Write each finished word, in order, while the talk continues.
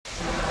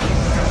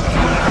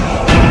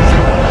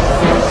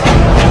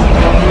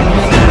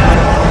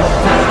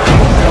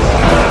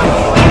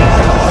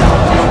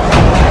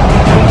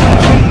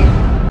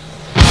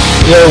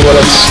Yo, what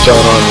up's going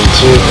on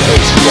YouTube?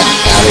 It's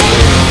BiackPowder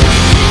here.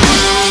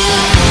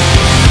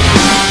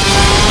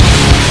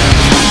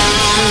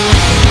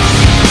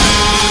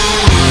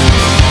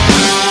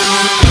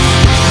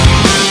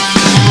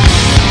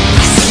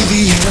 I see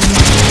the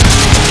end,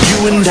 you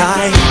and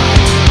I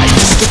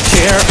used to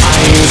care, I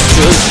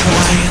used to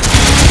try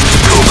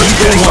to be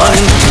the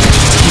one to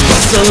keep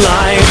us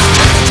alive,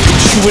 but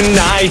you and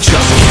I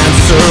just can't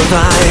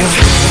survive.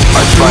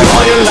 Through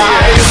all your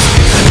lies,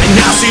 I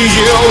now see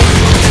you.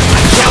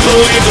 I can't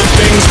believe the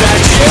things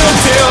that you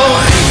do.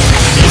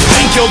 You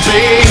think you'll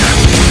be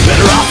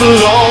better off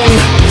alone.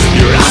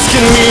 You're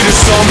asking me to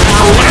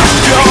somehow let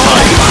go.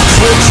 Watch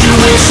what you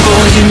wish for,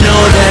 you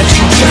know that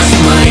you just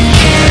might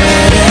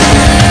get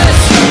it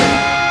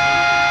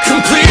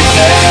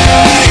completely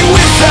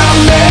without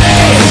me.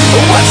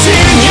 What's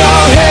in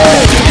your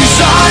head is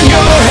on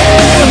your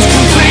hands.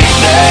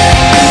 Completely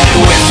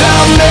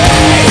without me,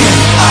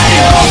 I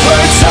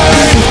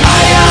overturn,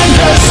 I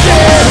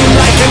understand.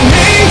 Like an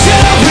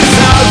angel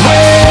without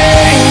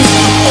wings,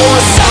 or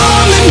a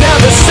song that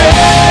never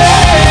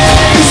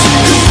sings.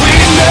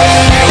 Completely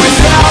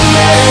without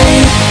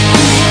me,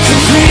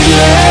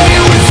 completely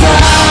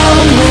without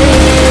me.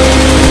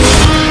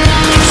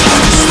 It's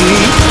hard to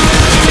sleep.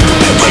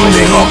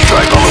 Off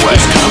track on the way.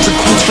 There's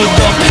consequence for the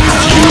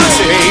path you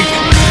take,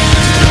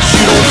 but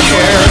you don't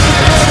care.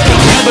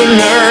 You'll never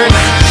learn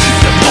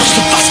that most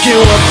of us get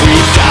what we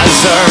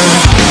deserve.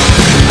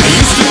 I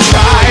used to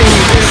try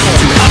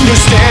to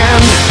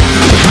understand,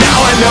 but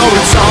now I know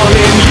it's all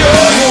in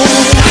your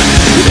head.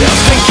 I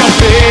think I'll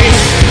be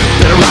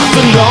better off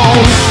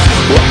alone.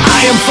 Well,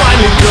 I am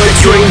finally good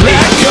to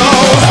let go.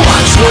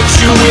 Watch what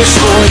you wish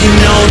for, you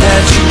know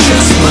that you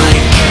just